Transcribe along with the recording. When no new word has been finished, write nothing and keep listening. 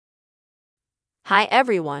Hi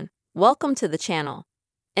everyone, welcome to the channel.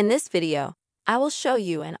 In this video, I will show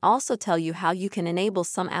you and also tell you how you can enable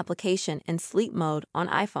some application in sleep mode on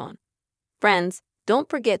iPhone. Friends, don't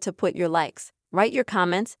forget to put your likes, write your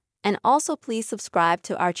comments, and also please subscribe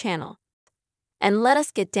to our channel. And let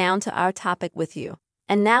us get down to our topic with you.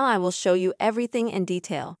 And now I will show you everything in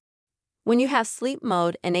detail. When you have sleep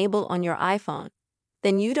mode enabled on your iPhone,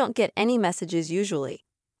 then you don't get any messages usually.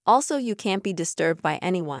 Also, you can't be disturbed by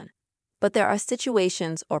anyone. But there are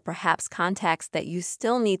situations or perhaps contacts that you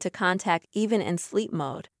still need to contact even in sleep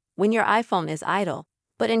mode when your iPhone is idle.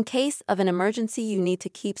 But in case of an emergency, you need to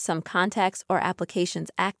keep some contacts or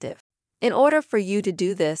applications active. In order for you to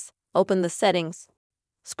do this, open the settings,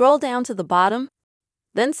 scroll down to the bottom,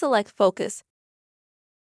 then select Focus,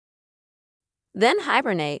 then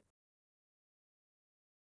Hibernate,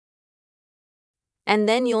 and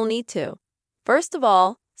then you'll need to, first of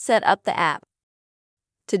all, set up the app.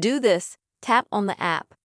 To do this, tap on the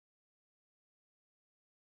app.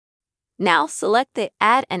 Now select the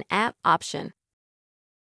Add an App option.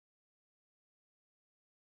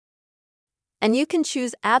 And you can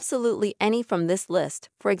choose absolutely any from this list,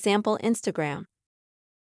 for example, Instagram.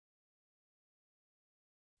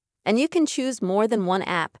 And you can choose more than one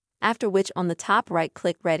app, after which on the top right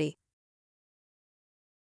click Ready.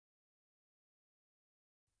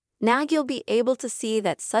 Now you'll be able to see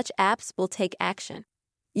that such apps will take action.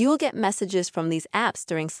 You will get messages from these apps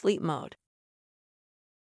during sleep mode.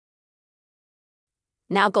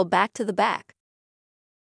 Now go back to the back.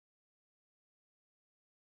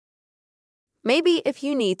 Maybe if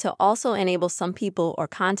you need to also enable some people or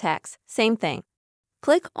contacts, same thing.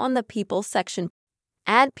 Click on the People section,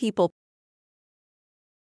 Add People,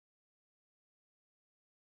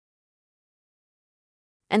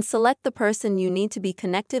 and select the person you need to be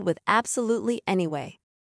connected with absolutely anyway.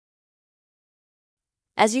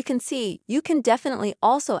 As you can see, you can definitely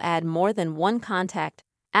also add more than one contact,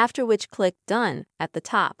 after which click Done at the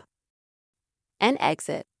top and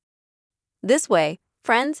exit. This way,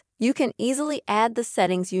 friends, you can easily add the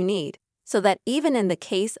settings you need so that even in the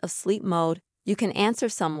case of sleep mode, you can answer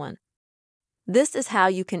someone. This is how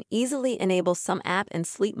you can easily enable some app in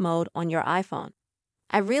sleep mode on your iPhone.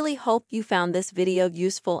 I really hope you found this video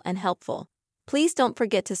useful and helpful. Please don't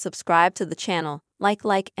forget to subscribe to the channel,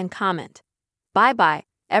 like, and comment. Bye-bye,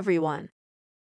 everyone.